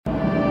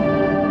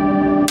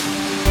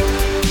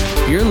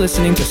You're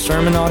listening to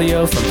sermon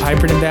audio from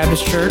Piperton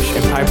Baptist Church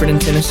in Piperton,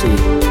 Tennessee.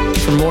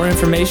 For more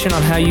information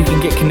on how you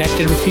can get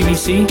connected with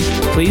PBC,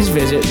 please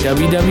visit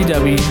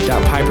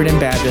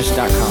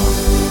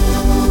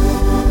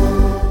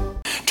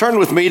www.pipertonbaptist.com. Turn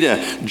with me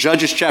to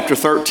Judges chapter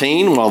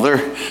 13 while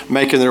they're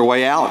making their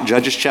way out.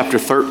 Judges chapter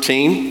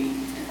 13.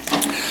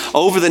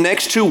 Over the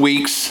next 2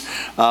 weeks,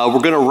 we're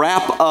going to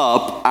wrap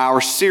up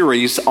our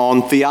series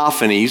on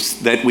theophanies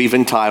that we've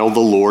entitled The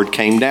Lord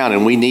Came Down,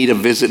 and we need a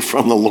visit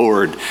from the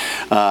Lord.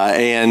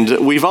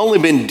 And we've only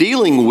been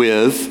dealing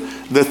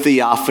with the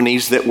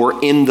theophanies that were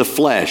in the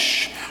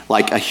flesh,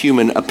 like a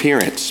human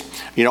appearance.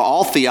 You know,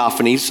 all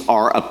theophanies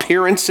are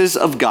appearances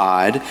of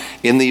God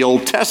in the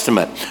Old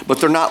Testament, but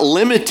they're not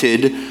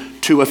limited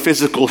to a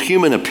physical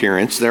human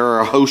appearance. There are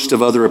a host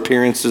of other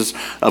appearances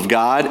of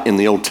God in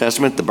the Old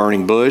Testament: the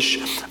burning bush,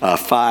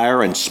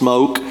 fire and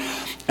smoke,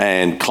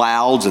 and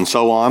clouds and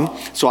so on.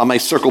 So I may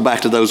circle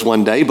back to those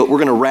one day, but we're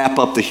going to wrap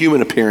up the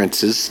human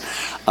appearances,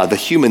 the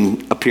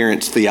human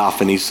appearance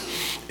theophanies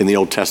in the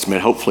Old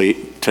Testament, hopefully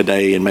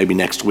today and maybe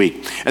next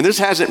week. And this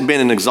hasn't been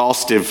an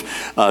exhaustive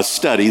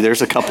study.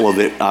 There's a couple of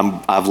it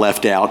I've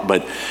left out,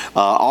 but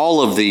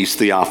all of these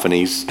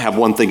theophanies have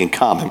one thing in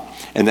common,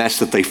 and that's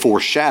that they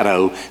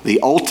foreshadow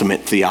the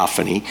ultimate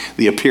theophany,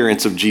 the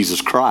appearance of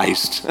Jesus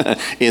Christ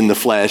in the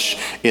flesh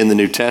in the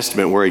New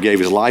Testament, where he gave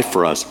his life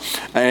for us.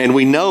 And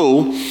we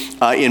know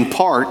in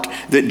part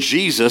that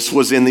Jesus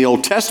was in the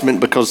Old Testament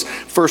because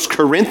 1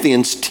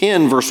 Corinthians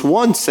 10 verse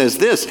 1 says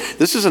this.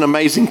 This is an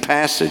amazing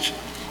passage.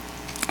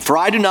 For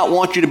I do not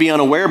want you to be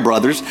unaware,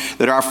 brothers,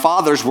 that our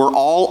fathers were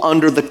all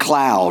under the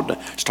cloud.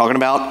 He's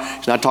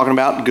not talking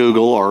about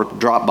Google or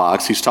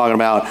Dropbox. He's talking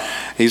about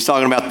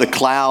the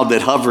cloud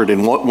that hovered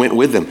and what went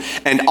with them.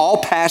 And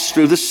all passed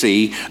through the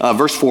sea.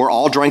 Verse 4,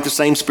 all drank the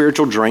same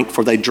spiritual drink,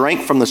 for they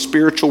drank from the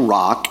spiritual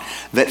rock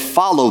that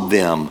followed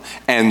them.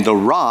 And the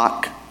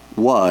rock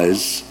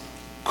was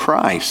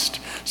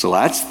Christ. So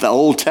that's the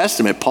Old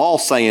Testament. Paul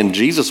saying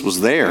Jesus was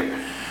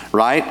there,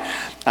 right?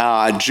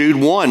 Jude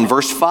 1,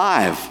 verse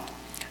 5.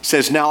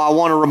 Says, now I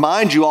want to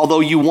remind you, although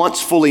you once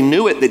fully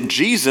knew it, that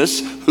Jesus,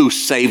 who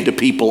saved a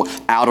people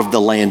out of the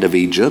land of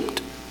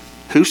Egypt,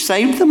 who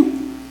saved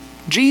them?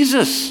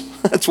 Jesus.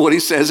 That's what he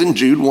says in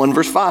Jude 1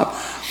 verse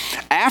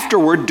 5.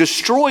 Afterward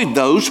destroyed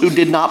those who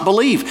did not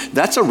believe.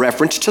 That's a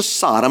reference to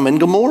Sodom and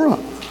Gomorrah.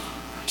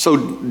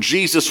 So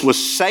Jesus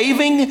was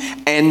saving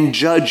and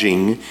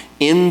judging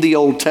in the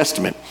Old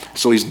Testament.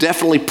 So he's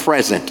definitely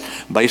present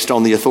based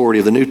on the authority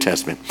of the New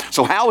Testament.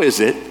 So how is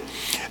it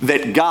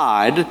that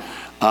God,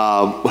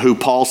 who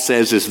Paul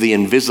says is the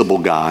invisible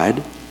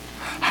God,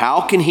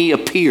 how can he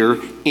appear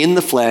in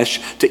the flesh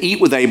to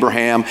eat with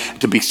Abraham,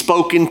 to be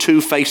spoken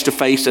to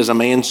face as a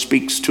man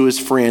speaks to his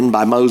friend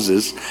by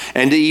Moses,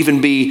 and to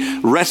even be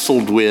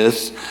wrestled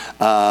with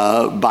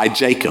by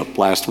Jacob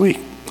last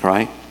week,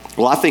 right?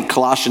 Well, I think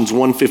Colossians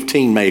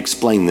 1:15 may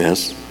explain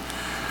this.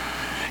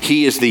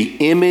 He is the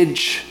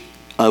image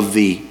of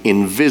the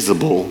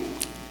invisible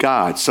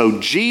God. So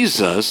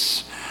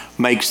Jesus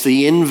makes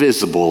the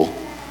invisible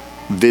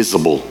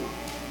visible,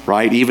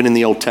 right? Even in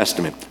the Old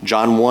Testament.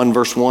 John 1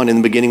 verse 1, in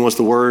the beginning was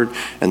the Word,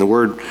 and the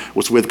Word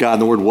was with God,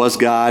 and the Word was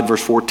God.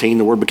 Verse 14,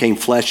 the Word became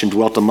flesh and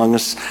dwelt among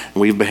us, and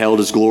we've beheld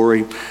his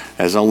glory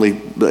as only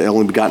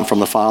begotten from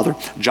the Father.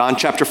 John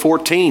chapter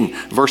 14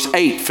 verse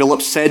 8,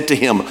 Philip said to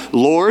him,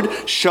 Lord,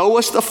 show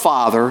us the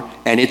Father,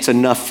 and it's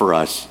enough for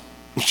us.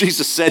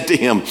 Jesus said to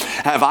him,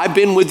 have I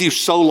been with you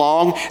so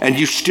long, and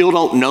you still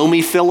don't know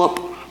me, Philip?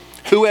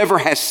 Whoever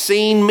has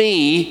seen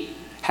me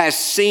has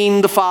seen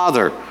the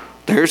Father.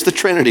 There's the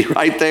Trinity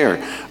right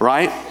there,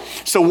 right?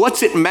 So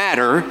what's it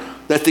matter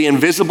that the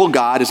invisible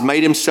God has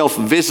made himself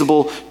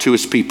visible to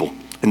his people?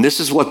 And this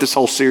is what this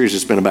whole series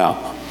has been about.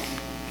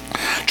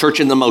 Church,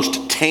 in the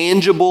most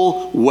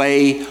tangible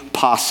way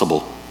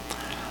possible,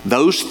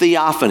 those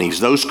theophanies,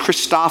 those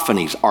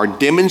Christophanies are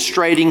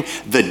demonstrating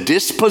the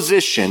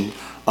disposition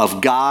of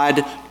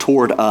God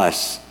toward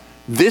us.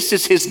 This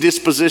is his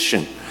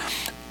disposition.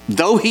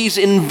 Though he's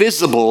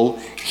invisible,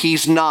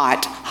 he's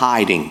not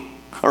hiding,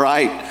 all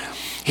right?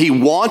 He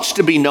wants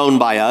to be known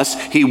by us.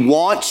 He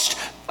wants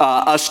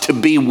us to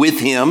be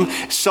with him,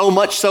 so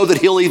much so that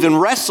he'll even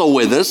wrestle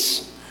with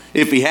us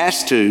if he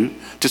has to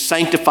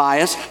sanctify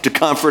us, to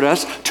comfort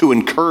us, to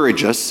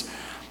encourage us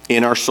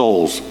in our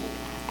souls.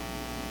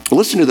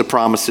 Listen to the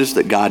promises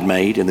that God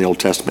made in the Old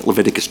Testament,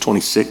 Leviticus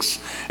 26,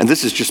 and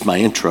this is just my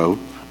intro.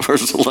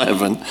 Verse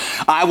 11,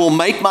 I will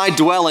make my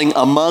dwelling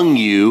among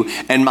you,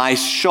 and my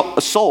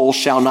soul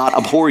shall not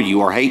abhor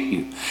you or hate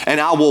you.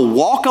 And I will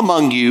walk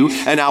among you,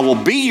 and I will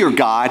be your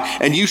God,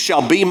 and you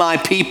shall be my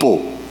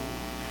people.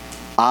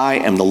 I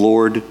am the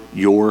Lord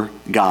your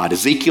God.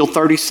 Ezekiel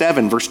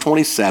 37, verse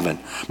 27,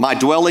 my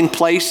dwelling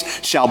place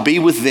shall be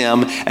with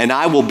them, and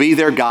I will be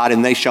their God,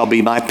 and they shall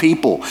be my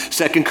people.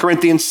 2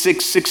 Corinthians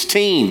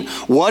 6:16,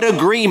 what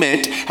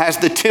agreement has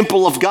the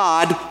temple of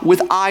God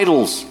with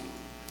idols?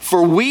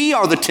 For we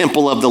are the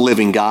temple of the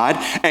living God,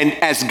 and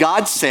as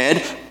God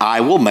said, I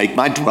will make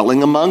my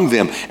dwelling among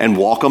them and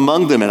walk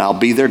among them, and I'll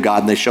be their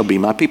God, and they shall be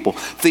my people.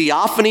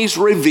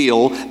 Theophanies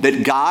reveal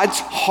that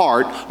God's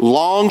heart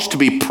longs to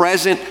be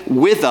present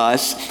with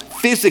us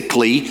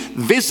physically,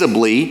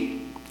 visibly,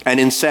 and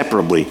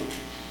inseparably.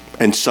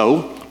 And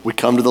so we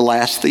come to the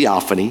last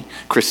theophany,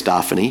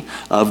 Christophany,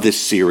 of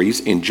this series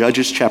in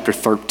Judges chapter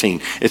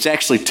 13. It's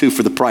actually 2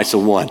 for the price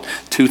of 1.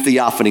 2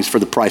 theophanies for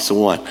the price of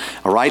 1.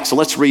 All right, so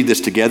let's read this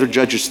together.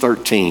 Judges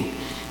 13.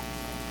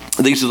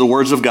 These are the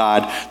words of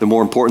God. They're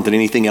more important than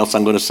anything else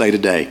I'm going to say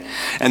today.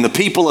 And the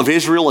people of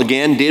Israel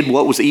again did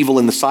what was evil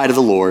in the sight of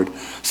the Lord.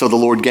 So the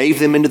Lord gave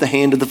them into the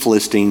hand of the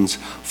Philistines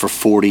for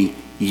 40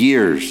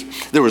 years.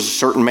 There was a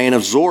certain man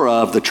of Zorah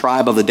of the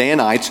tribe of the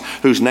Danites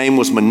whose name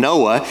was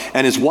Manoah,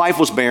 and his wife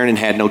was barren and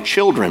had no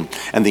children.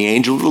 And the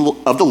angel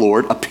of the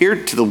Lord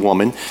appeared to the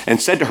woman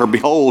and said to her,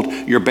 Behold,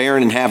 you're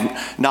barren and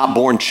have not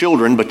borne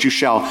children, but you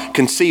shall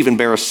conceive and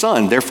bear a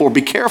son. Therefore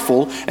be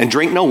careful and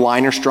drink no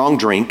wine or strong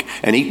drink,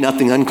 and eat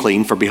nothing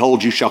unclean, for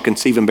behold, you shall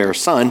conceive and bear a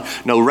son.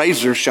 No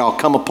razor shall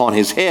come upon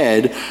his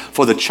head,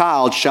 for the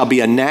child shall be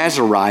a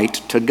Nazarite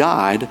to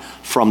God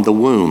from the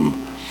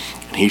womb.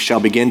 And he shall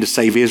begin to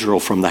save Israel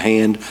from the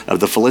hand of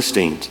the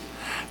Philistines.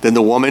 Then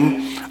the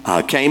woman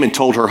came and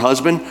told her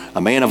husband,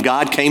 a man of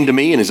God came to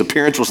me, and his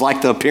appearance was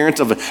like the appearance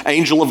of an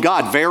angel of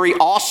God. Very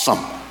awesome.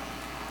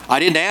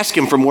 I didn't ask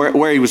him from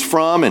where he was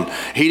from, and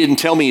he didn't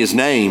tell me his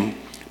name.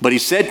 But he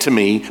said to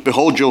me,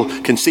 Behold,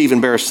 you'll conceive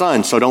and bear a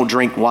son, so don't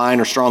drink wine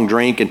or strong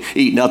drink, and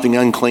eat nothing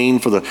unclean,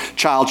 for the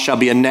child shall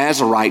be a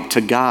Nazarite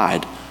to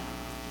God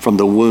from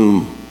the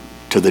womb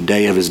to the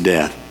day of his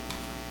death.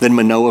 Then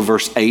Manoah,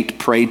 verse 8,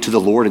 prayed to the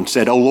Lord and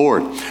said, O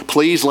Lord,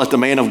 please let the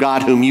man of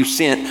God whom you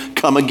sent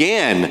come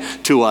again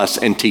to us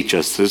and teach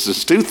us. This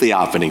is 2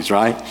 theophanies,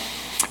 right?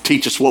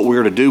 Teach us what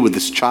we're to do with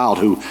this child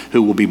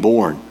who will be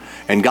born.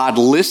 And God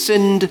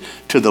listened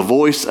to the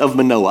voice of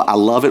Manoah. I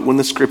love it when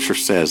the scripture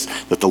says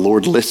that the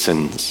Lord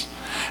listens.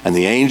 And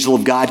the angel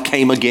of God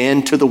came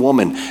again to the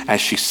woman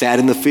as she sat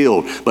in the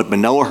field. But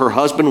Manoah, her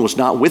husband, was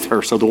not with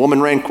her. So the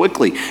woman ran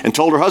quickly and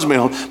told her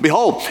husband,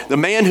 Behold, the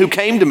man who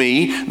came to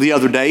me the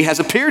other day has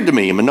appeared to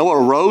me. And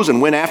Manoah arose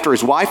and went after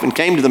his wife and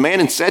came to the man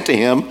and said to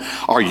him,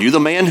 Are you the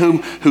man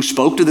who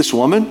spoke to this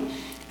woman?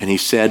 And he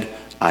said,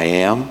 I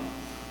am.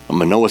 And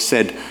Manoah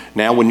said,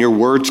 Now when your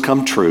words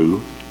come true,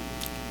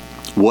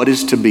 what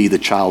is to be the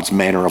child's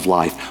manner of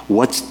life?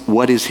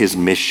 What is his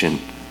mission?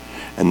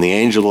 And the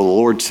angel of the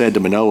Lord said to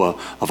Manoah,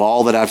 Of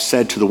all that I've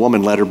said to the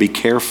woman, let her be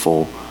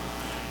careful.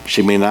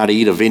 She may not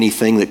eat of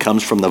anything that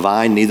comes from the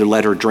vine, neither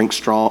let her drink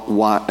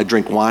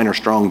wine or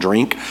strong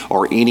drink,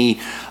 or eat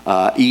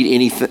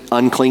any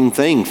unclean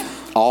thing.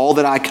 All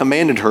that I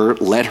commanded her,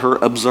 let her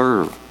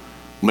observe.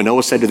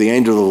 Manoah said to the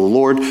angel of the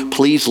Lord,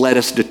 Please let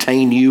us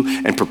detain you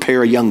and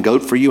prepare a young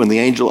goat for you. And the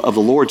angel of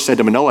the Lord said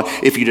to Manoah,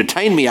 If you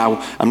detain me,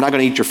 I'm not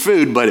going to eat your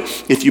food, but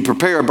if you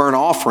prepare a burnt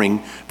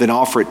offering, then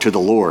offer it to the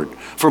Lord.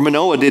 For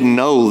Manoah didn't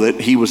know that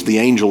he was the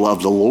angel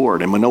of the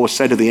Lord. And Manoah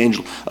said to the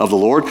angel of the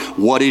Lord,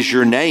 What is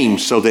your name,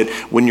 so that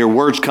when your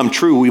words come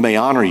true, we may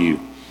honor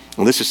you?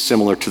 And this is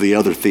similar to the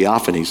other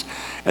theophanies.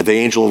 And the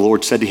angel of the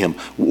Lord said to him,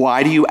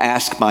 Why do you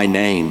ask my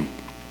name,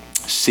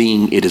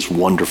 seeing it is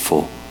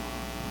wonderful?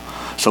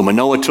 So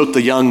Manoah took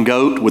the young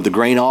goat with the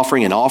grain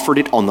offering and offered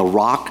it on the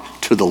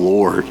rock to the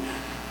Lord,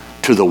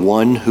 to the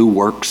one who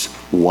works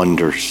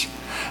wonders.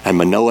 And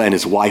Manoah and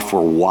his wife were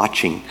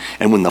watching.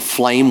 And when the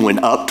flame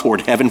went up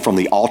toward heaven from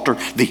the altar,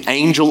 the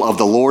angel of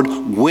the Lord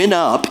went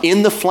up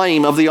in the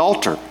flame of the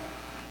altar.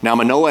 Now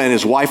Manoah and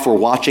his wife were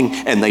watching,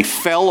 and they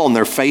fell on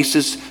their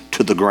faces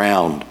to the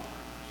ground.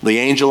 The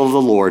angel of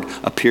the Lord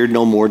appeared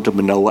no more to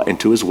Manoah and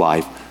to his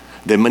wife.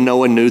 Then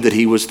Manoah knew that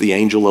he was the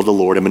angel of the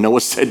Lord. And Manoah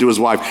said to his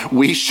wife,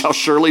 We shall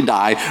surely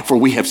die, for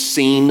we have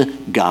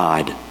seen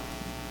God.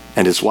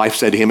 And his wife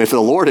said to him, If the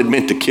Lord had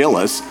meant to kill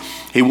us,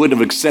 he wouldn't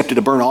have accepted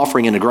a burnt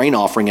offering and a grain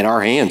offering in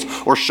our hands,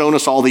 or shown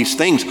us all these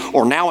things,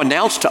 or now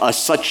announced to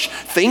us such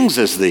things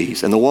as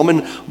these. And the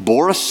woman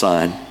bore a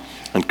son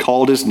and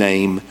called his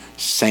name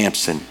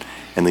Samson.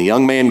 And the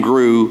young man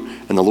grew,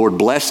 and the Lord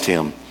blessed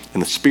him.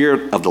 And the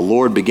Spirit of the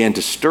Lord began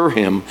to stir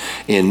him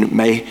in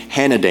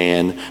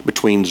Mahanadan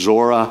between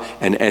Zorah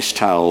and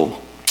Eshtaol.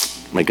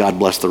 May God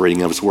bless the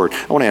reading of his word.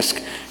 I want to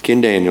ask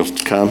Ken Daniels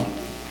to come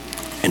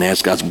and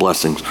ask God's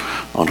blessings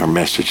on our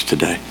message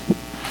today.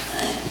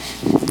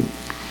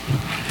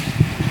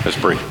 Let's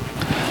pray.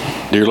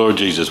 Dear Lord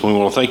Jesus, we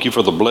want to thank you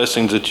for the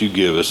blessings that you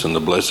give us and the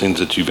blessings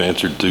that you've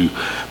answered through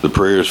the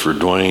prayers for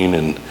Dwayne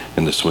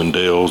and the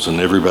Swindells and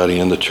everybody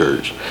in the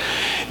church.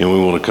 And we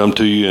want to come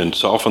to you and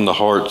soften the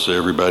hearts of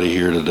everybody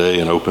here today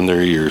and open their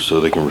ears so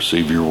they can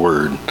receive your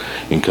word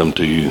and come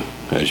to you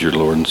as your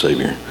Lord and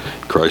Savior.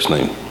 In Christ's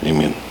name,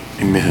 amen.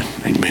 Amen.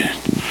 Amen.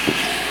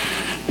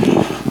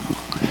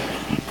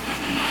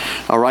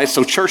 All right,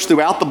 so church,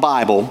 throughout the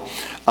Bible,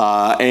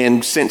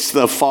 and since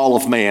the fall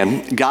of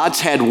man, God's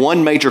had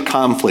one major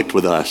conflict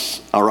with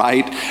us, all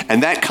right?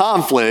 And that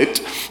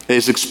conflict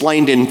is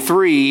explained in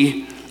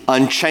 3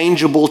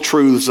 unchangeable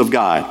truths of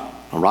God.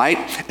 all right?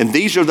 And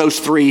these are those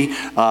three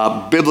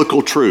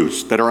biblical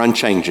truths that are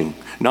unchanging.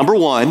 Number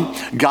one,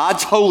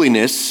 God's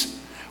holiness,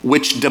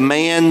 which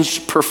demands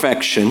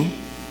perfection.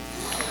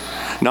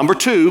 Number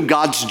two,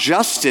 God's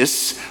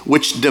justice,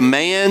 which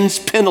demands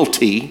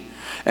penalty.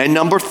 And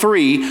number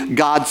three,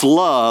 God's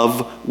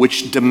love,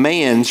 which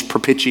demands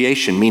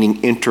propitiation,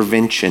 meaning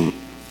intervention.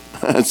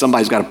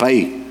 Somebody's got to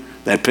pay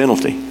that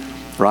penalty,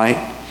 right?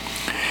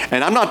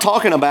 And I'm not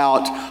talking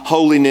about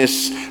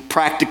holiness,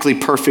 practically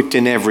perfect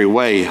in every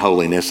way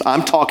holiness.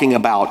 I'm talking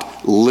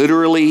about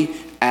literally,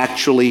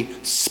 actually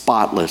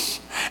spotless.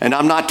 And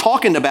I'm not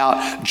talking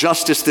about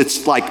justice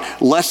that's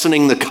like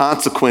lessening the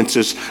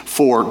consequences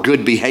for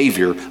good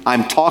behavior.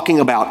 I'm talking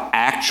about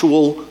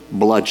actual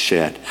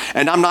bloodshed.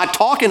 And I'm not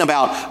talking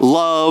about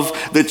love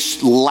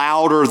that's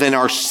louder than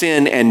our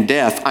sin and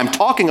death. I'm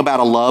talking about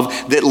a love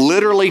that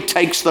literally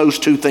takes those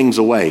two things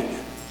away.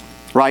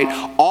 Right?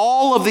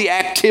 All of the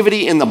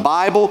activity in the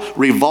Bible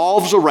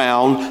revolves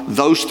around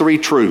those three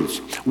truths.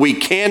 We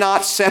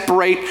cannot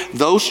separate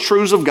those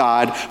truths of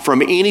God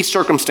from any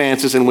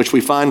circumstances in which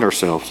we find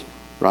ourselves.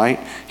 Right?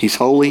 He's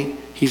holy,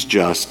 He's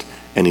just,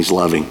 and He's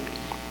loving.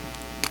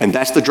 And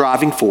that's the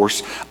driving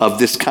force of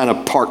this kind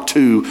of part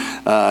two.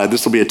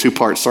 This will be a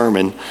two-part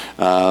sermon,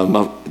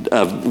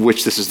 of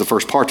which this is the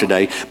first part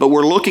today. But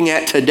we're looking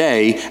at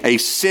today a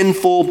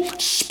sinful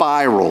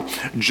spiral.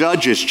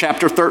 Judges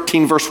chapter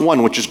 13, verse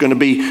 1, which is going to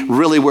be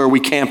really where we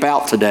camp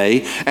out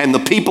today. And the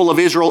people of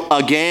Israel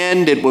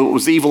again did what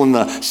was evil in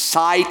the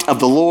sight of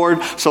the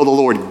Lord. So the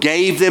Lord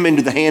gave them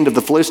into the hand of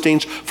the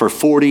Philistines for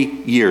 40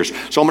 years.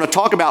 So I'm going to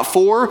talk about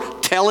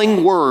 4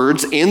 telling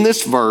words in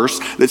this verse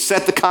that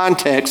set the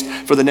context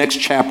for the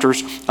next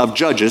chapters of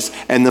Judges.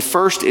 And the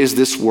first is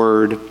this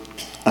word,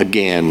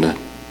 again.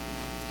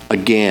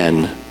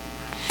 Again.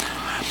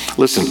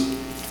 Listen,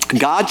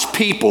 God's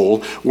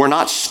people were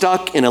not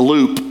stuck in a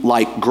loop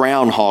like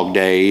Groundhog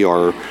Day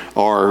or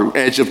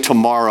Edge of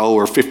Tomorrow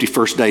or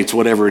 51st Dates,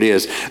 whatever it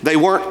is. They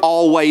weren't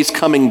always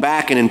coming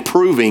back and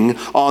improving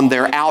on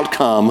their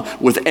outcome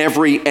with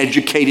every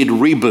educated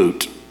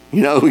reboot.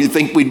 You know, you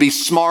think we'd be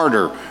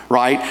smarter,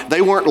 right? They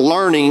weren't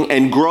learning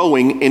and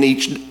growing in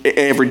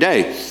every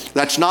day.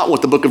 That's not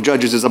what the book of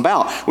Judges is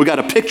about. We got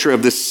a picture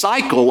of this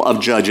cycle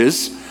of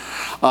Judges,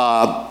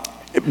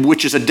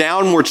 which is a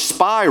downward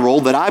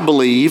spiral that I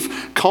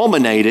believe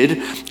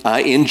culminated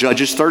in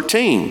Judges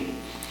 13.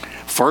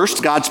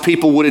 First, God's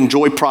people would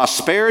enjoy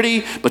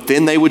prosperity, but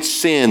then they would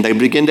sin. They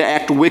would begin to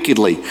act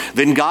wickedly.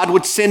 Then God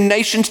would send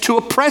nations to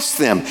oppress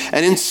them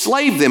and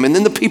enslave them, and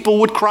then the people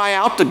would cry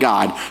out to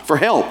God for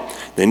help.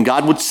 Then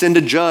God would send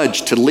a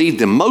judge to lead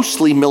them,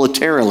 mostly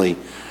militarily.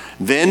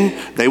 Then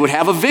they would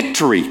have a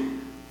victory,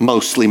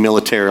 mostly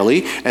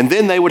militarily, and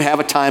then they would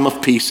have a time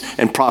of peace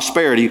and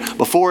prosperity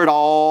before it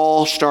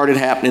all started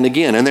happening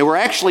again. And there were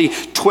actually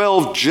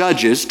 12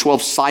 judges,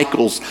 12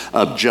 cycles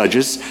of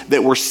judges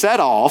that were set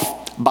off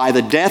by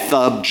the death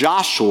of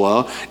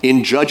Joshua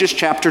in Judges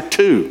chapter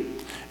 2.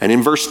 And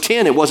in verse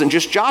 10, it wasn't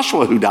just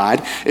Joshua who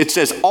died. It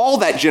says, all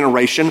that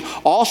generation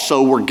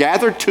also were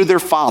gathered to their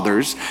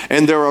fathers,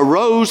 and there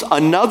arose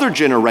another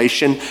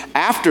generation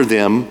after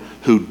them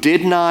who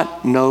did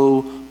not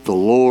know the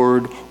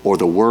Lord or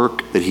the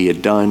work that He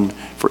had done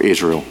for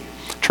Israel.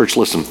 Church,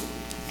 listen.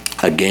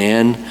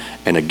 Again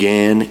and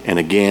again and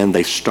again,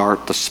 they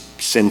start the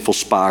sinful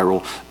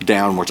spiral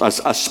downwards.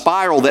 A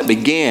spiral that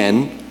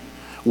began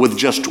with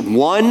just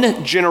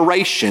one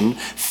generation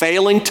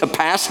failing to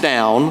pass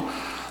down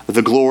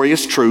the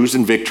glorious truths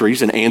and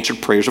victories and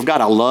answered prayers of God.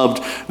 I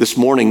loved this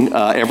morning,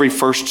 every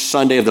first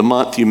Sunday of the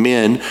month, you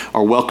men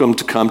are welcome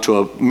to come to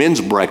a men's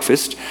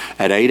breakfast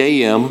at 8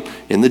 a.m.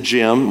 in the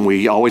gym.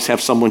 We always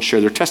have someone share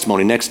their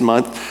testimony. Next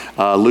month,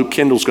 Luke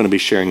Kendall's going to be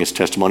sharing his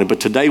testimony, but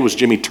today was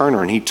Jimmy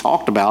Turner, and he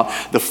talked about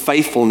the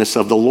faithfulness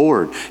of the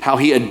Lord, how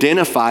he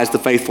identifies the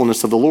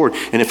faithfulness of the Lord.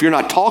 And if you're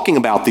not talking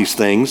about these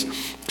things,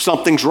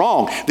 something's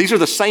wrong. These are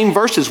the same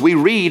verses we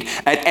read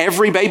at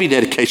every baby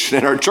dedication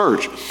in our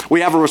church.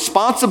 We have a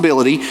responsibility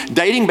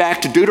dating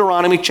back to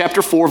Deuteronomy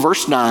chapter 4,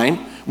 verse 9,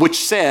 which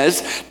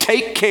says,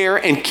 take care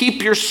and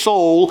keep your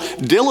soul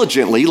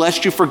diligently,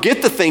 lest you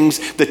forget the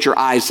things that your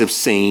eyes have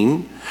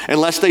seen,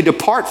 and lest they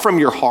depart from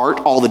your heart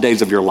all the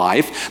days of your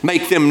life.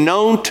 Make them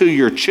known to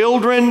your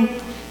children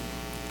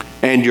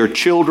and your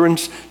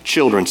children's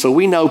children. So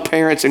we know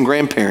parents and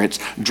grandparents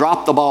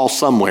drop the ball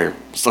somewhere.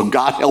 So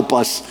God help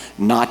us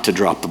not to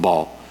drop the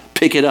ball.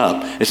 Pick it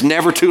up. It's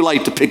never too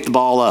late to pick the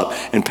ball up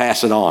and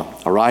pass it on,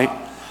 all right?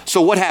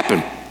 So what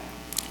happened?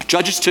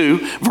 Judges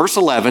 2, verse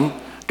 11,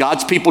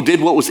 God's people did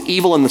what was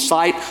evil in the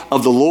sight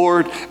of the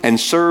Lord and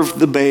served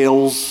the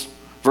Baals.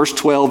 Verse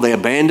 12, they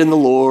abandoned the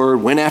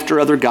Lord, went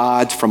after other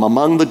gods from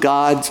among the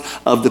gods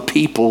of the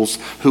peoples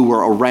who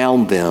were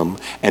around them,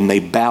 and they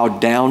bowed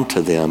down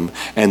to them,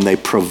 and they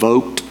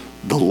provoked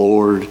the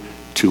Lord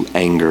to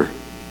anger.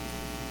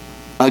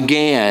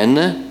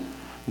 Again,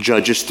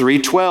 Judges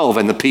 3:12,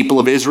 and the people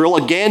of Israel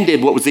again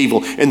did what was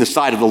evil in the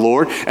sight of the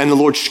Lord, and the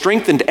Lord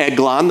strengthened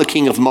Eglon, the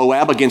king of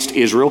Moab, against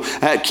Israel.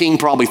 That king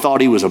probably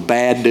thought he was a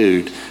bad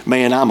dude.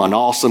 Man, I'm an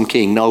awesome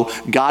king. No,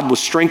 God was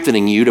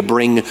strengthening you to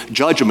bring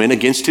judgment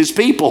against his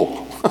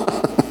people.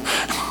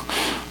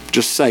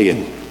 Just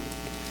saying.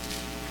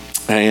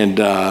 And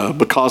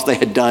because they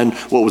had done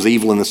what was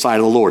evil in the sight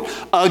of the Lord.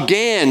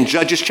 Again,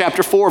 Judges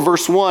chapter 4,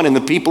 verse 1, and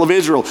the people of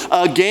Israel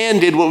again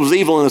did what was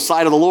evil in the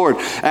sight of the Lord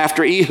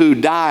after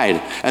Ehud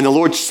died. And the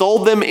Lord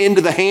sold them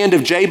into the hand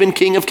of Jabin,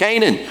 king of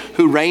Canaan,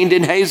 who reigned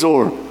in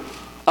Hazor.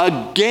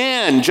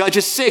 Again,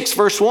 Judges 6,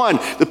 verse 1,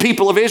 the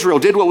people of Israel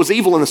did what was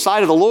evil in the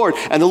sight of the Lord,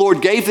 and the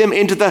Lord gave them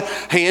into the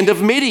hand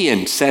of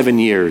Midian 7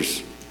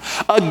 years.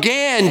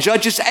 Again,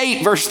 Judges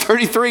 8, verse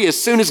 33,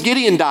 as soon as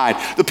Gideon died,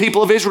 the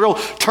people of Israel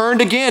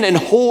turned again and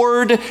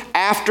whored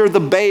after the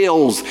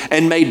Baals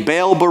and made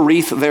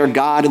Baal-berith their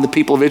god. And the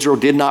people of Israel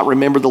did not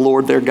remember the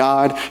Lord their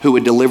God, who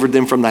had delivered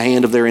them from the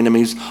hand of their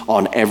enemies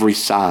on every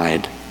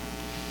side.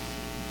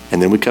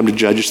 And then we come to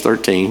Judges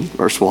 13,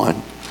 verse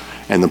 1.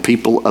 And the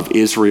people of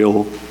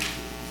Israel,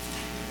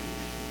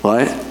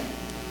 what?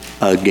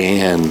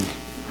 Again.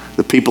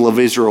 The people of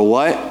Israel,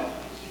 what?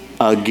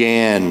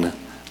 Again.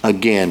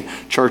 Again.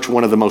 Church,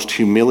 one of the most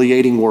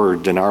humiliating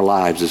words in our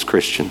lives as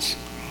Christians,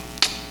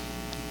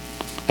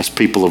 as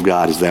people of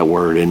God, is that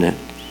word, isn't it?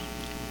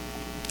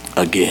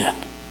 Again.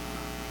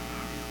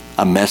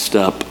 I messed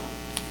up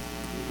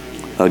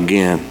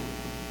again.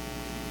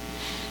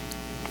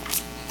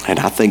 And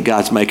I think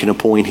God's making a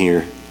point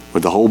here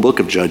with the whole book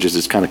of Judges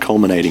is kind of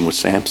culminating with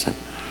Samson.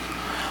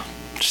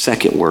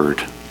 Second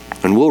word.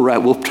 And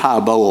we'll tie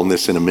a bow on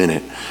this in a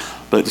minute.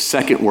 But the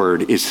second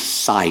word is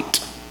sight.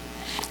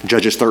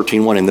 Judges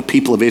 13:1, and the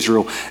people of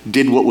Israel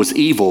did what was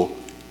evil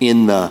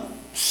in the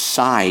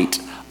sight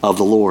of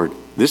the Lord.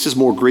 This is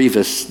more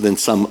grievous than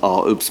some,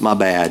 oops, my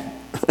bad.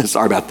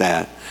 Sorry about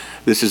that.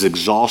 This is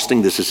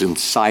exhausting. This is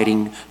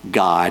inciting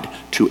God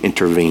to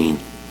intervene.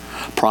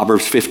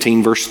 Proverbs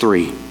 15, verse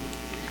 3.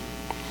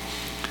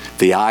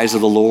 The eyes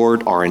of the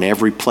Lord are in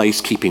every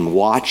place, keeping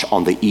watch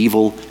on the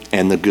evil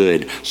and the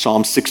good.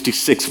 Psalm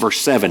 66,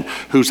 verse 7,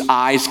 whose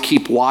eyes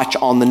keep watch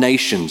on the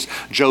nations.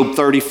 Job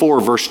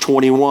 34, verse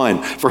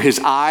 21, for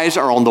his eyes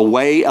are on the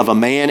way of a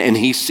man, and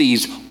he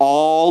sees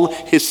all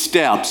his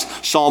steps.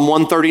 Psalm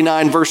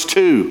 139, verse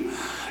 2.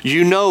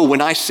 You know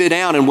when I sit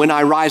down and when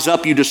I rise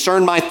up, you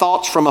discern my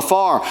thoughts from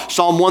afar.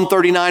 Psalm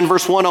 139,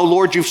 verse 1, O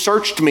Lord, you've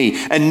searched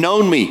me and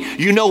known me.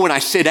 You know when I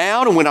sit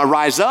down and when I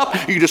rise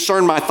up, you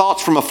discern my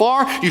thoughts from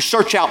afar. You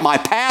search out my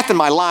path and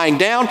my lying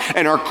down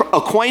and are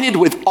acquainted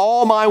with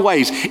all my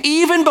ways.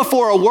 Even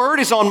before a word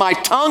is on my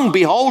tongue,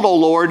 behold, O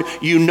Lord,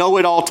 you know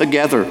it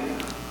altogether.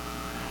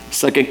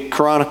 2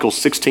 Chronicles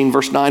 16,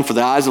 verse 9, for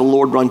the eyes of the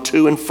Lord run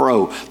to and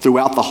fro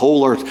throughout the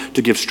whole earth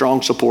to give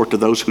strong support to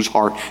those whose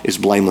heart is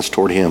blameless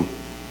toward him.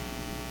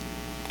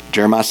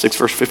 Jeremiah 6,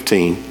 verse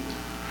 15.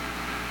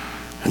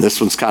 And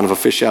this one's kind of a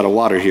fish out of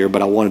water here,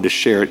 but I wanted to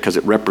share it because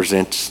it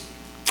represents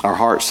our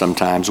hearts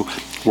sometimes.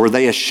 Were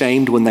they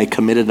ashamed when they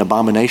committed an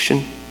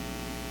abomination?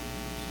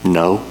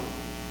 No.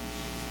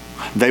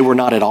 They were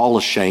not at all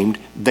ashamed.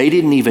 They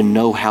didn't even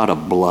know how to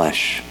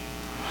blush.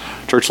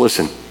 Church,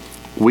 listen.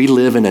 We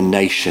live in a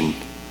nation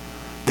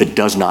that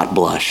does not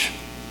blush.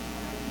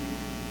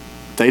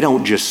 They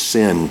don't just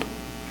sin.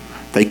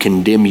 They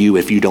condemn you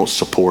if you don't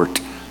support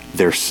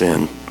their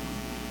sin.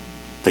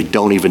 They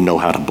don't even know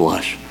how to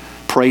blush.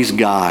 Praise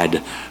God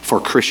for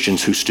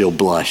Christians who still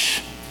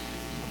blush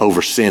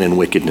over sin and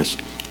wickedness.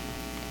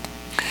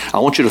 I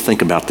want you to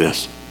think about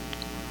this.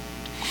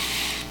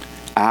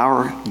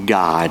 Our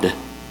God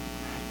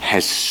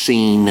has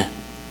seen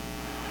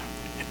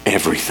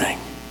everything.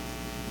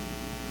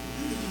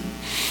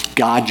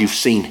 God, you've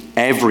seen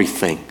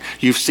everything.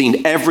 You've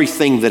seen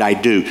everything that I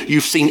do.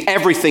 You've seen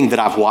everything that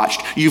I've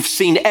watched. You've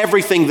seen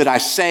everything that I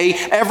say,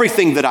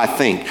 everything that I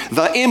think.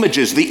 The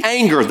images, the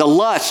anger, the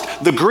lust,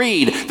 the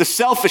greed, the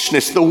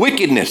selfishness, the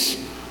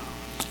wickedness.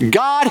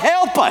 God,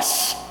 help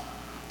us.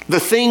 The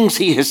things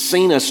he has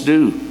seen us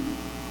do.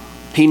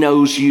 He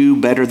knows you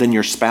better than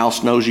your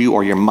spouse knows you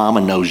or your mama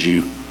knows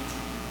you.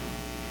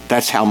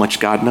 That's how much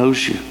God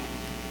knows you.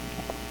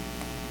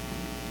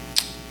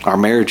 Our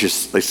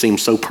marriages, they seem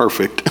so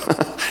perfect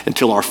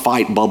until our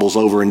fight bubbles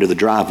over into the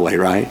driveway,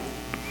 right?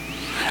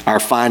 Our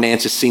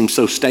finances seem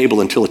so stable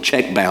until a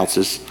check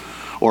bounces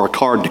or a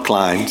card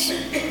declines,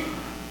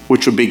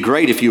 which would be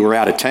great if you were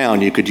out of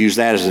town. You could use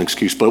that as an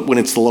excuse. But when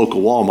it's the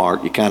local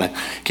Walmart, you kind of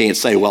can't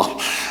say,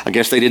 well, I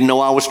guess they didn't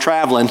know I was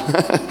traveling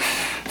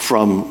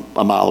from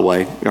a mile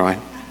away, all right?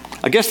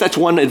 I guess that's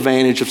one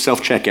advantage of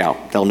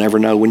self-checkout. They'll never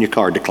know when your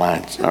card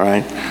declines, all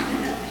right?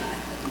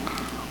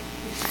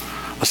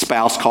 A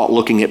spouse caught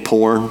looking at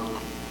porn,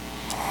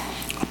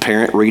 a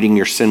parent reading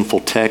your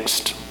sinful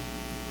text,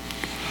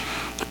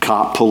 a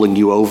cop pulling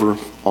you over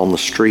on the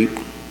street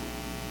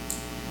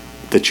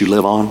that you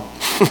live on.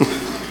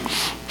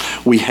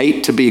 We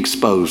hate to be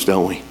exposed,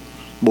 don't we?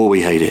 Boy,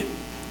 we hate it.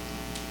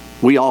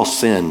 We all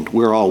sinned.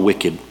 We're all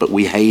wicked, but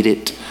we hate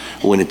it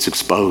when it's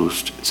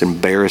exposed. It's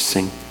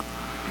embarrassing.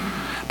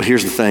 But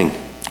here's the thing.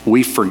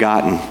 we've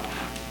forgotten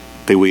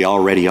that we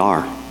already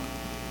are.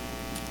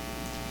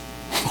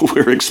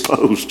 We're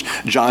exposed.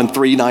 John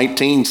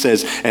 3:19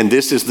 says, and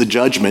this is the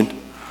judgment.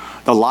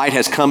 The light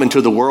has come into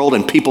the world,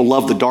 and people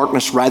love the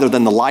darkness rather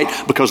than the light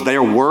because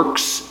their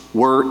works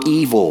were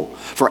evil.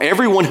 For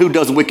everyone who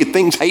does wicked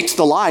things hates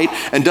the light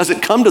and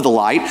doesn't come to the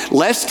light,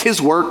 lest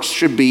his works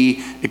should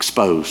be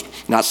exposed.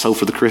 Not so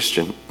for the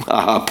Christian.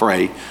 I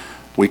pray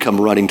we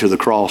come running to the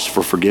cross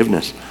for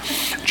forgiveness.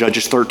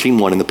 Judges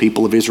 13:1, and the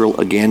people of Israel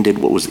again did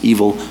what was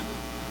evil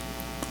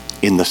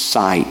in the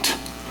sight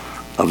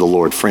of the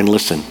Lord. Friend,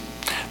 listen.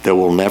 There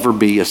will never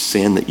be a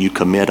sin that you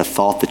commit, a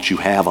thought that you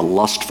have, a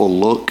lustful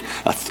look,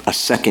 a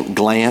second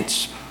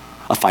glance,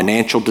 a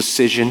financial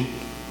decision,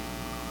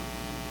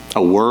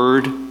 a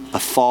word, a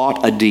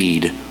thought, a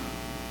deed,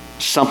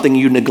 something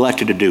you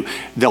neglected to do.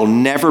 There'll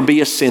never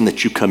be a sin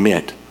that you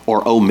commit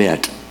or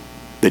omit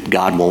that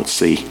God won't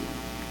see.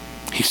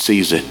 He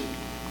sees it.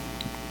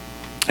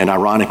 And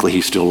ironically,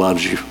 he still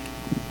loves you.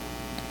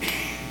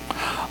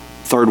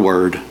 Third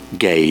word,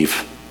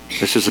 gave.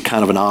 This is a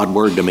kind of an odd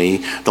word to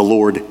me. The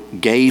Lord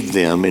gave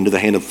them into the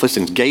hand of the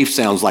Philistines. Gave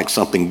sounds like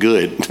something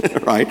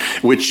good, right?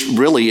 Which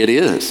really it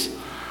is,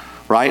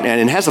 right?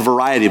 And it has a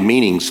variety of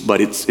meanings, but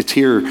it's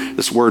here,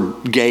 this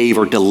word gave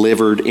or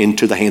delivered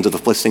into the hands of the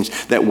Philistines.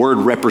 That word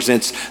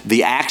represents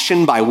the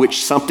action by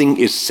which something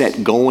is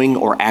set going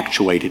or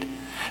actuated.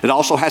 It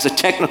also has a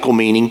technical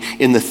meaning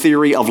in the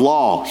theory of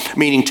law,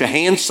 meaning to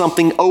hand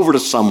something over to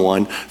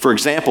someone. For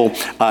example,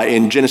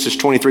 in Genesis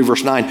 23,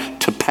 verse 9,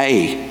 to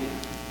pay.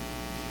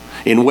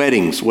 In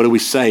weddings, what do we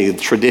say?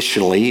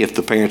 Traditionally, if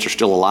the parents are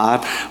still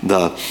alive,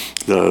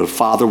 the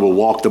father will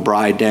walk the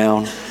bride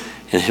down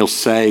and he'll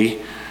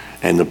say,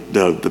 and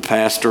the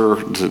pastor,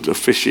 the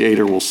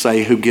officiator will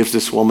say, who gives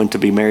this woman to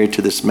be married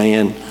to this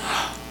man?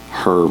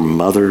 Her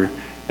mother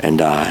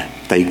and I.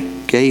 They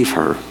gave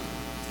her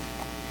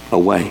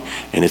away.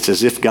 And it's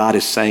as if God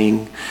is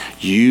saying,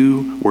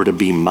 you were to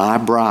be my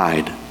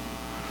bride,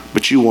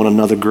 but you want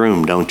another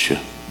groom, don't you?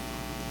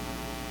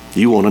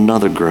 You want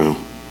another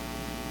groom.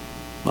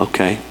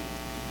 Okay,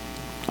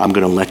 I'm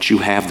going to let you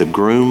have the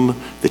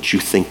groom that you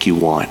think you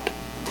want.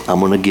 I'm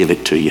going to give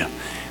it to you.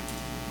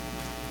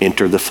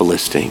 Enter the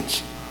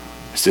Philistines.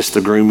 Is this the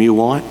groom you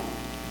want?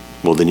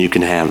 Well, then you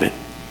can have it.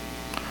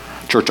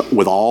 Church,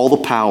 with all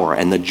the power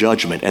and the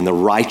judgment and the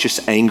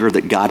righteous anger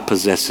that God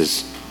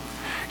possesses,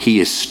 he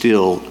is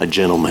still a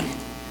gentleman.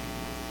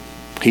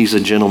 He's a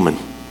gentleman.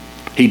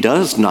 He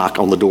does knock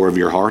on the door of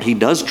your heart. He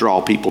does draw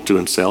people to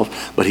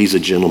himself, but he's a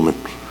gentleman.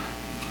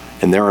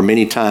 And there are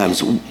many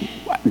times,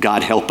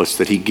 God help us,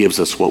 that he gives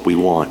us what we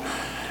want.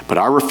 But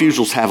our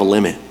refusals have a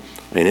limit.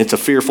 And it's a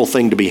fearful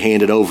thing to be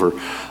handed over,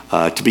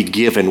 to be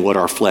given what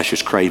our flesh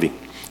is craving.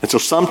 And so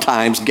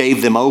sometimes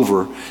gave them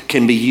over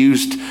can be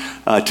used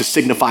to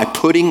signify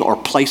putting or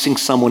placing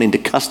someone into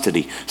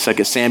custody,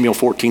 2 Samuel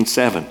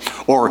 14:7,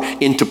 or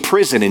into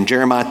prison in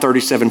Jeremiah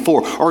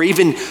 37:4, or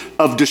even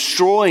of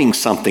destroying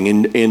something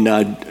in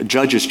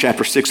Judges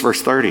chapter 6,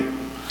 verse 30.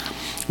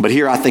 But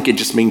here I think it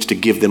just means to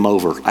give them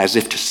over, as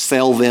if to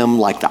sell them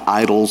like the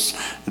idols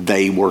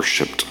they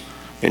worshiped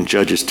in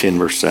Judges 10,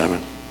 verse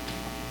 7.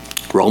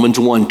 Romans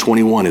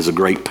 1:21 is a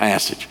great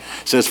passage.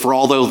 It says, for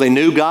although they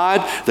knew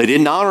God, they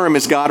didn't honor him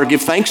as God or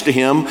give thanks to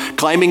him.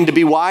 Claiming to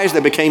be wise, they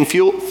became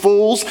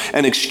fools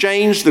and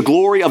exchanged the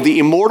glory of the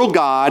immortal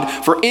God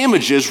for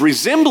images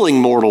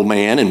resembling mortal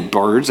man and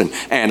birds and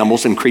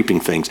animals and creeping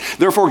things.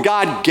 Therefore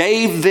God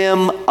gave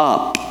them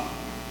up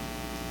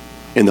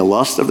in the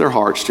lust of their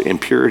hearts to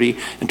impurity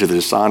and to the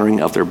dishonoring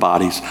of their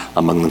bodies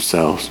among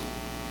themselves.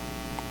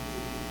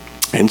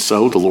 And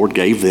so the Lord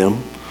gave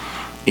them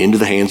into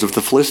the hands of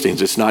the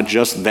Philistines. It's not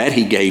just that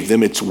he gave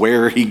them, it's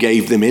where he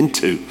gave them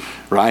into,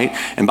 right?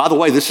 And by the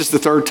way, this is the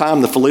third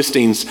time the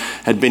Philistines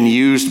had been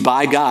used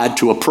by God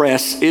to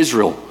oppress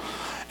Israel.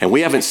 And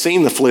we haven't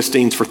seen the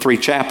Philistines for 3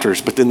 chapters,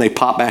 but then they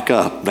pop back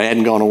up. They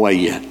hadn't gone away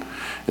yet.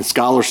 And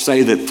scholars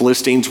say that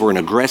Philistines were an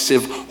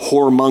aggressive,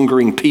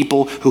 whoremongering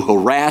people who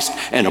harassed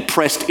and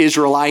oppressed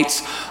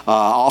Israelites,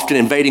 often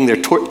invading their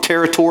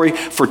territory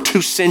for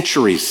 2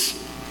 centuries.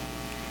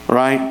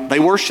 Right? They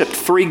worshipped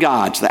 3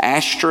 gods, the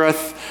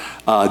Ashtoreth,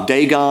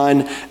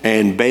 Dagon,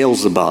 and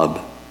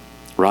Beelzebub.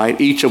 Right?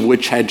 Each of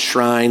which had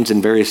shrines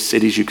in various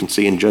cities. You can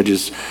see in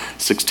Judges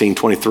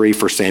 16:23,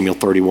 1 Samuel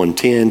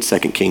 31:10,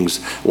 2 Kings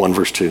 1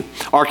 verse 2.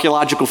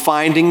 Archaeological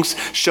findings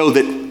show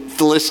that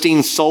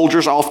Philistine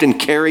soldiers often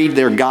carried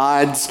their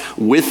gods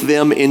with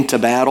them into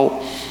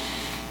battle.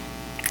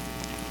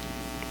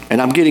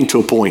 And I'm getting to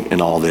a point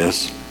in all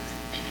this.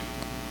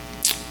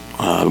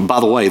 By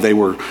the way, they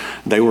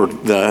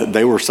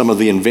were some of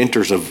the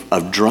inventors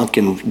of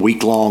drunken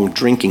week-long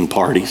drinking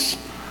parties.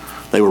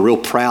 They were real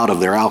proud of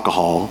their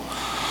alcohol.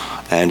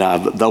 And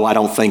though I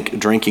don't think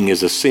drinking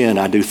is a sin,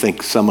 I do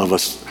think some of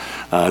us,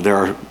 there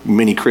are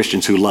many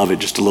Christians who love it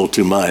just a little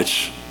too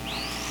much.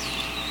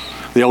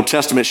 The Old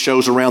Testament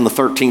shows around the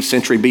 13th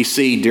century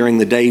BC, during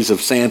the days of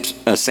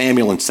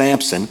Samuel and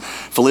Samson,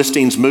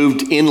 Philistines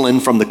moved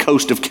inland from the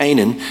coast of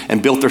Canaan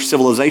and built their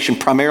civilization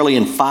primarily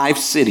in 5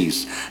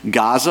 cities: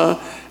 Gaza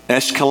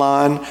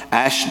Ashkelon,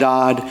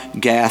 Ashdod,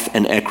 Gath,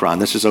 and Ekron.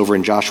 This is over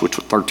in Joshua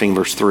 13,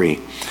 verse 3.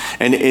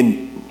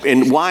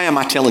 And why am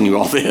I telling you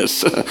all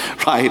this?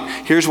 Right?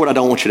 Here's what I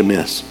don't want you to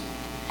miss.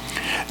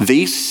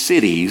 These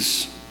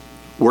cities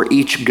were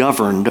each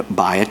governed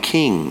by a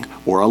king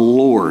or a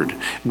lord,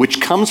 which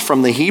comes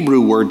from the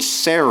Hebrew word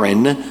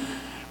sarin,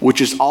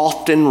 which is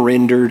often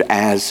rendered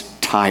as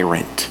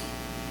tyrant.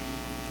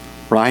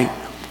 Right?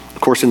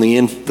 Of course, in the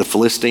end, the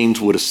Philistines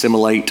would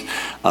assimilate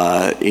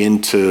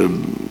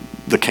into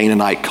the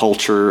Canaanite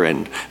culture,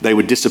 and they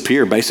would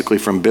disappear basically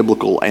from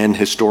biblical and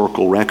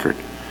historical record.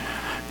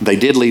 They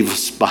did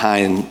leave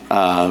behind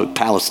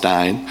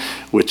Palestine,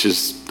 which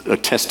is a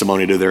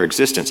testimony to their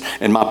existence.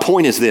 And my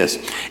point is this: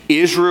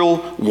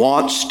 Israel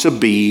wants to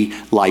be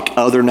like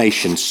other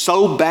nations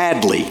so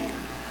badly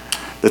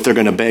that they're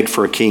going to beg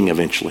for a king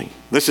eventually.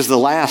 This is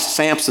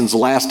Samson's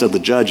last of the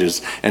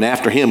judges, and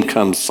after him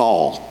comes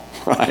Saul,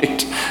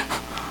 right?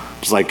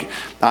 It's like,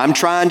 I'm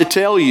trying to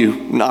tell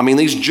you, I mean,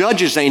 these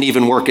judges ain't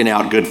even working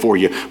out good for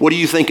you. What do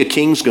you think a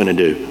king's going to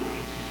do?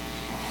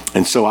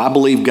 And so I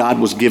believe God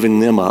was giving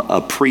them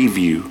a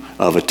preview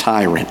of a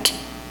tyrant.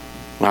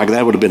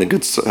 That would have been a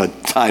good sermon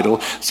title,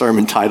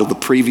 The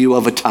Preview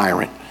of a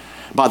Tyrant.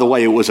 By the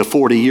way, it was a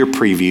 40-year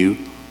preview,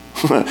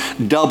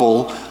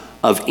 double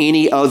of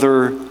any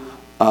other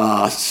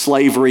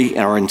slavery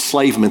or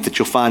enslavement that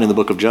you'll find in the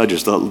book of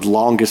Judges. The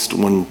longest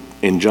one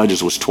in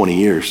Judges was 20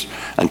 years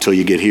until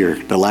you get here.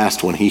 The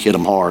last one, he hit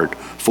them hard,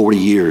 40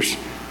 years.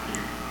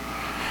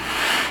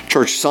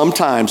 Church,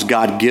 sometimes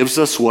God gives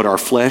us what our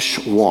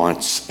flesh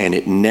wants, and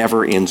it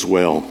never ends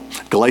well.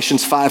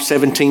 Galatians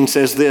 5:17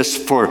 says this: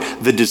 for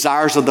the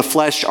desires of the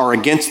flesh are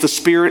against the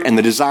spirit, and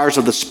the desires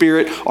of the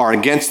spirit are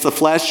against the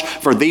flesh,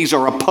 for these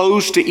are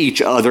opposed to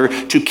each other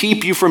to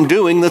keep you from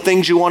doing the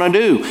things you want to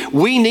do.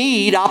 We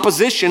need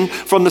opposition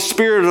from the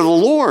Spirit of the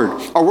Lord,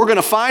 or we're going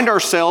to find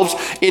ourselves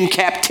in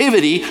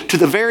captivity to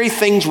the very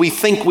things we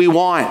think we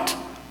want.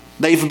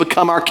 They've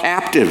become our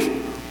captive.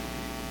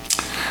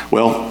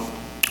 Well,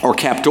 or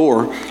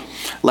captor,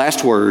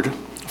 last word,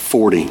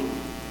 40.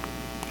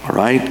 All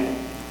right?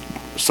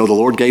 So the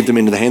Lord gave them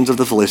into the hands of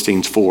the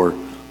Philistines for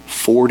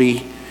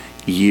 40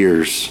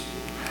 years.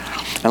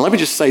 And let me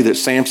just say that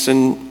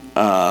Samson,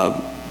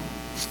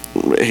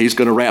 he's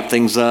going to wrap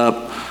things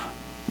up.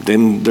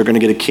 Then they're going to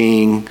get a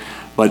king.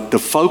 But the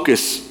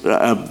focus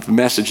of the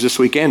message this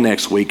week and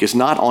next week is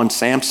not on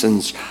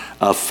Samson's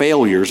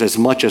failures as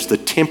much as the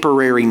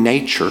temporary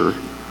nature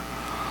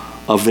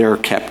of their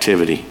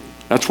captivity.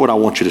 That's what I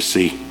want you to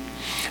see.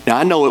 Now,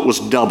 I know it was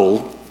double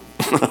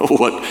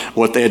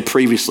what they had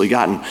previously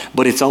gotten,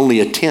 but it's only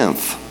a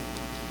tenth.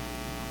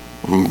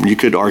 You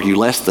could argue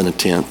less than a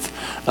tenth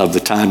of the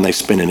time they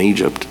spent in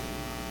Egypt,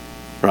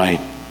 right?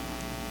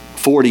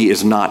 40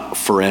 is not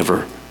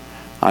forever.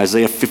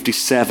 Isaiah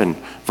 57,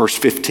 verse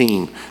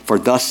 15, for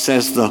thus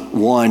says the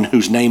one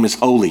whose name is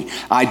holy,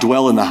 I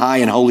dwell in the high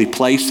and holy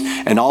place,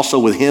 and also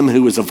with him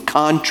who is of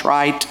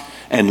contrite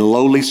and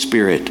lowly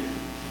spirit.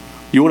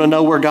 You want to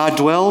know where God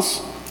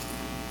dwells?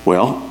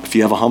 Well, if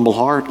you have a humble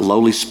heart,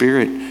 lowly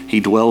spirit, he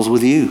dwells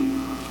with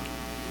you.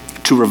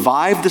 To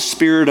revive the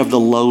spirit of the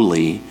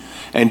lowly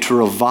and to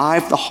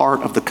revive the heart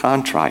of the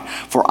contrite.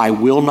 For I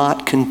will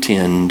not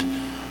contend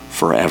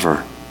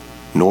forever,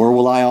 nor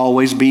will I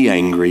always be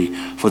angry,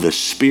 for the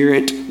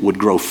spirit would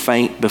grow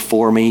faint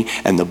before me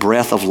and the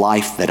breath of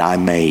life that I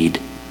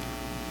made.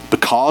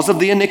 Because of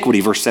the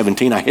iniquity, verse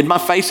 17, I hid my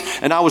face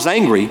and I was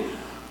angry,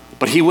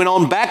 but he went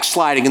on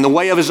backsliding in the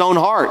way of his own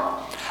heart.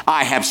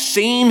 I have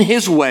seen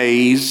his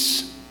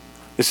ways.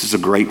 This is a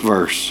great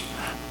verse.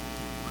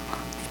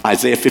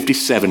 Isaiah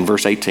 57,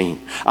 verse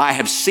 18. I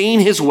have seen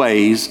his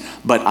ways,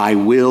 but I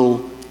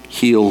will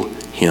heal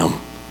him.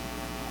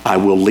 I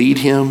will lead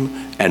him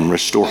and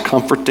restore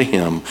comfort to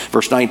him.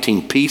 Verse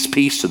 19, peace,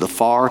 peace to the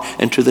far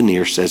and to the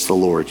near, says the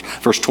Lord.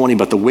 Verse 20,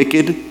 but the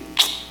wicked,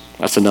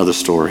 that's another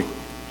story.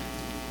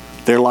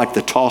 They're like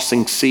the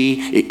tossing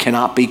sea. It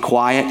cannot be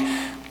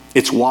quiet.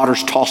 Its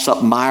waters toss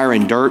up mire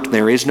and dirt.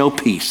 There is no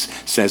peace,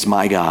 says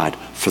my God,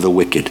 for the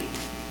wicked.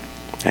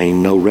 Ain't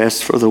no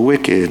rest for the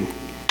wicked.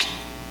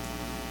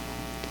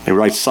 They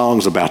write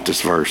songs about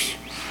this verse.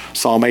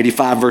 Psalm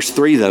 85 verse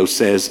 3 though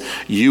says,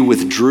 you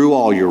withdrew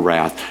all your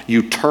wrath.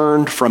 You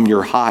turned from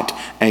your hot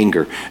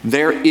anger.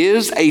 There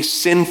is a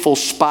sinful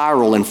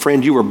spiral, and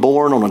friend, you were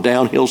born on a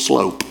downhill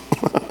slope.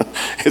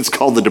 It's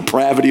called the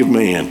depravity of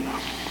man.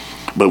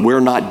 But we're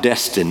not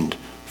destined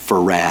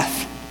for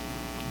wrath.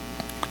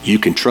 You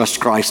can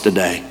trust Christ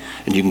today,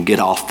 and you can get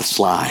off the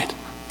slide.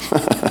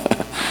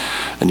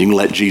 And you can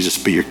let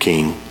Jesus be your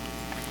king.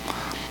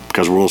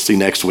 Because we're going to see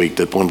next week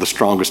that one of the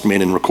strongest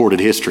men in recorded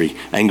history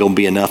ain't going to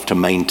be enough to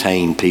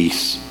maintain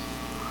peace.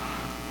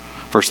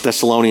 1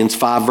 Thessalonians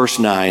 5 verse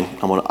 9,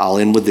 I'll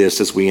end with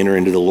this as we enter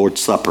into the Lord's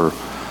Supper.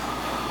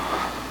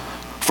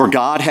 For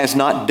God has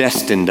not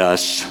destined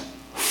us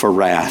for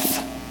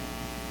wrath,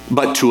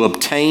 but to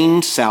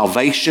obtain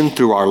salvation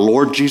through our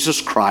Lord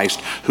Jesus Christ,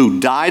 who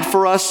died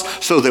for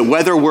us, so that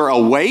whether we're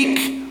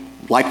awake,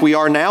 like we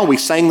are now, we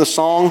sang the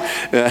song,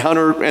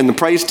 Hunter and the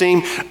praise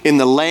team, in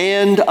the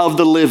land of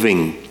the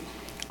living,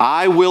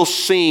 I will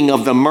sing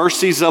of the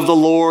mercies of the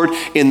Lord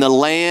in the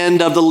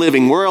land of the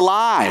living. We're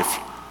alive.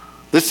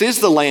 This is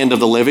the land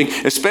of the living,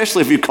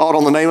 especially if you called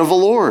on the name of the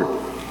Lord.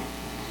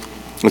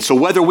 And so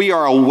whether we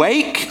are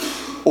awake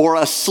or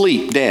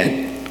asleep,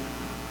 dead,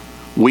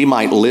 we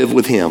might live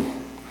with him.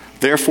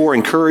 Therefore,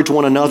 encourage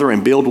one another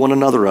and build one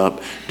another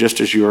up, just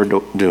as you are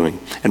doing.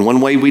 And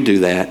one way we do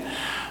that,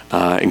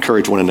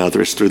 encourage one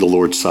another, is through the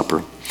Lord's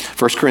Supper.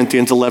 1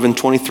 Corinthians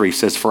 11:23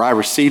 says, "For I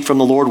received from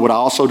the Lord what I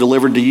also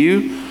delivered to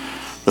you,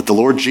 that the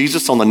Lord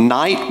Jesus, on the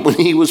night when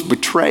he was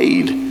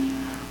betrayed,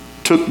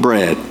 took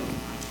bread."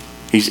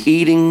 He's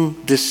eating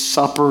this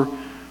supper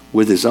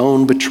with his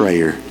own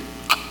betrayer.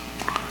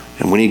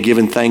 And when he had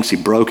given thanks, he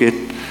broke it.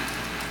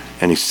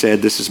 And he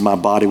said, "This is my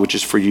body, which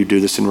is for you. Do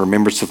this in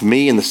remembrance of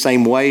me." In the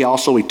same way,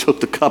 also he took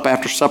the cup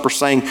after supper,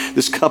 saying,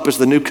 "This cup is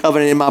the new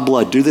covenant in my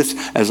blood. Do this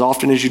as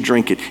often as you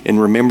drink it in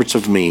remembrance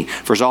of me.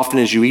 For as often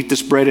as you eat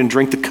this bread and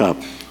drink the cup,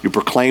 you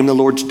proclaim the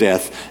Lord's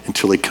death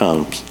until he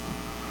comes.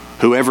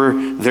 Whoever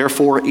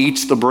therefore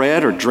eats the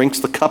bread or drinks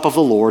the cup of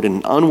the Lord in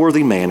an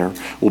unworthy manner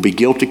will be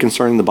guilty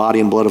concerning the body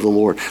and blood of the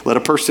Lord. Let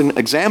a person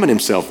examine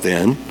himself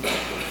then,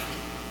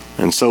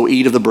 and so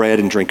eat of the bread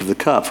and drink of the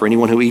cup. For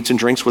anyone who eats and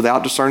drinks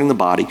without discerning the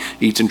body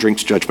eats and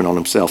drinks judgment on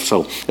himself."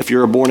 So if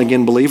you're a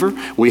born-again believer,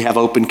 we have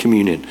open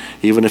communion.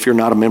 Even if you're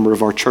not a member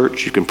of our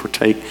church, you can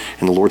partake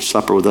in the Lord's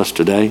Supper with us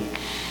today.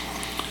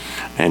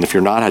 And if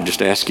you're not, I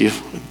just ask you,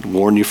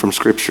 warn you from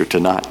Scripture to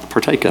not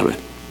partake of it.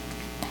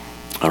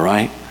 All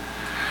right?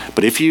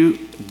 But if you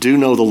do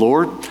know the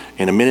Lord,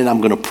 in a minute I'm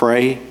going to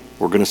pray.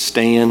 We're going to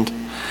stand.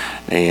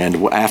 And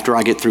after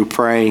I get through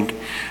praying,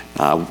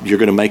 you're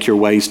going to make your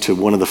ways to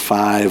one of the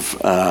 5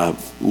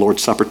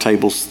 Lord's Supper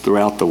tables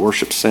throughout the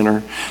worship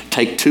center.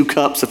 Take 2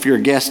 cups. If you're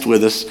a guest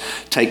with us,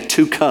 take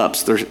 2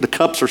 cups. The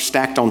cups are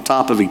stacked on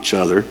top of each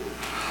other.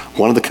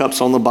 One of the cups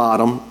on the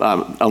bottom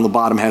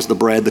has the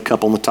bread. The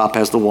cup on the top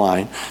has the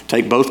wine.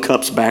 Take both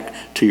cups back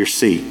to your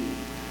seat.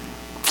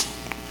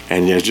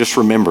 And just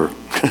remember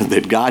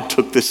that God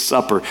took this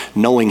supper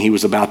knowing he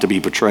was about to be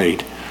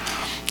betrayed.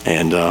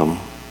 And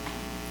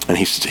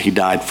he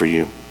died for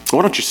you.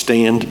 Why don't you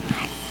stand?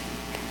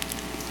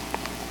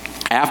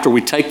 After we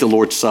take the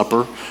Lord's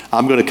Supper,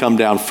 I'm going to come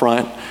down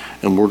front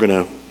and we're going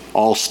to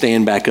all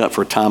stand back up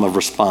for a time of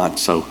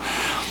response. So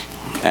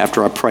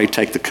after I pray,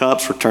 take the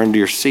cups, return to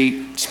your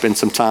seat, spend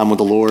some time with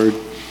the Lord,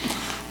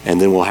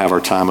 and then we'll have our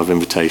time of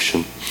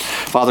invitation.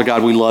 Father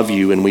God, we love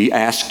you and we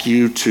ask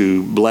you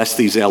to bless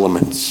these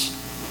elements.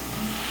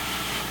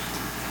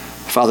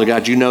 Father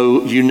God, you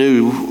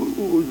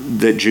knew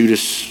that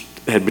Judas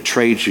had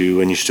betrayed you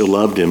and you still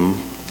loved him.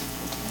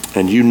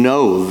 And you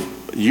knew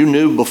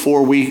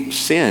before we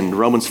sinned,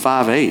 Romans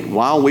 5:8,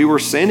 while we were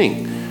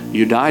sinning,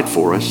 you died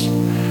for us.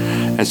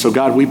 And so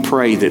God, we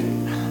pray that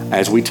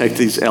as we take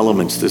these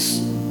elements, this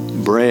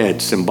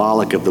bread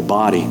symbolic of the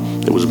body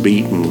that was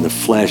beaten and the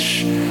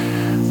flesh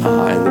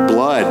and the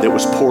blood that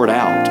was poured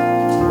out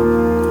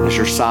as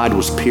your side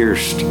was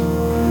pierced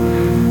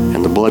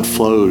and the blood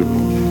flowed.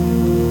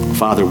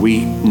 Father,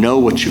 we know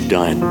what you've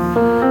done.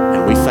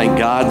 And we thank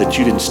God that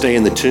you didn't stay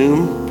in the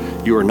tomb.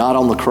 You are not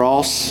on the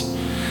cross.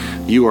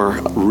 You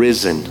are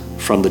risen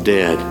from the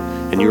dead.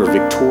 And you are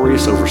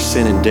victorious over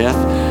sin and death.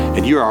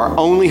 And you're our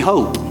only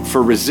hope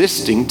for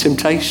resisting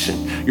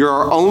temptation. You're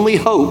our only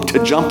hope to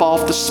jump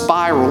off the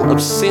spiral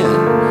of sin.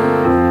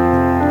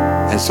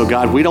 And so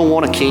God, we don't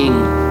want a king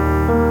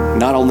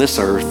not on this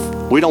earth.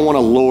 We don't want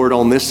a Lord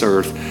on this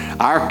earth.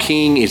 Our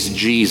King is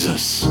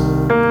Jesus.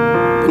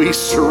 We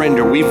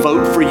surrender. We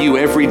vote for you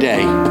every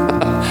day.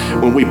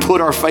 When we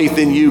put our faith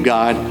in you,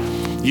 God,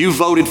 you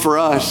voted for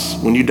us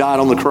when you died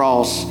on the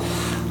cross.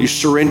 You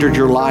surrendered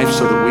your life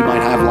so that we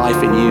might have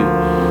life in you.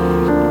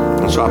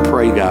 And so I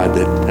pray, God,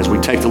 that as we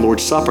take the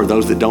Lord's Supper,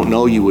 those that don't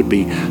know you would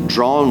be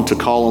drawn to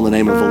call on the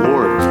name of the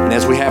Lord. And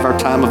as we have our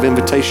time of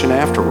invitation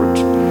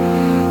afterwards,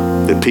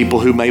 that people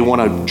who may want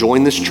to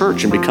join this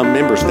church and become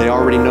members, they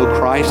already know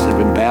Christ and have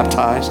been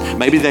baptized.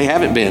 Maybe they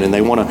haven't been and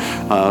they want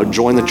to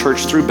join the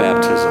church through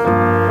baptism.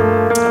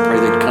 I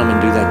pray they'd come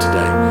and do that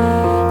today.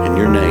 In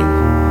your name,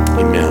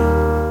 amen.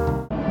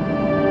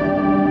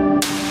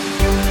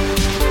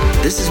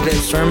 This has been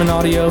sermon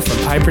audio from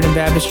Piperton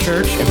Baptist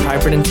Church in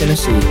Piperton,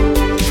 Tennessee.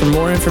 For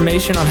more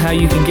information on how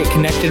you can get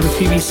connected with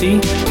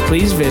PBC,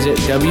 please visit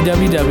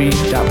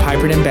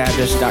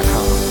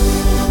www.pipertonbaptist.com.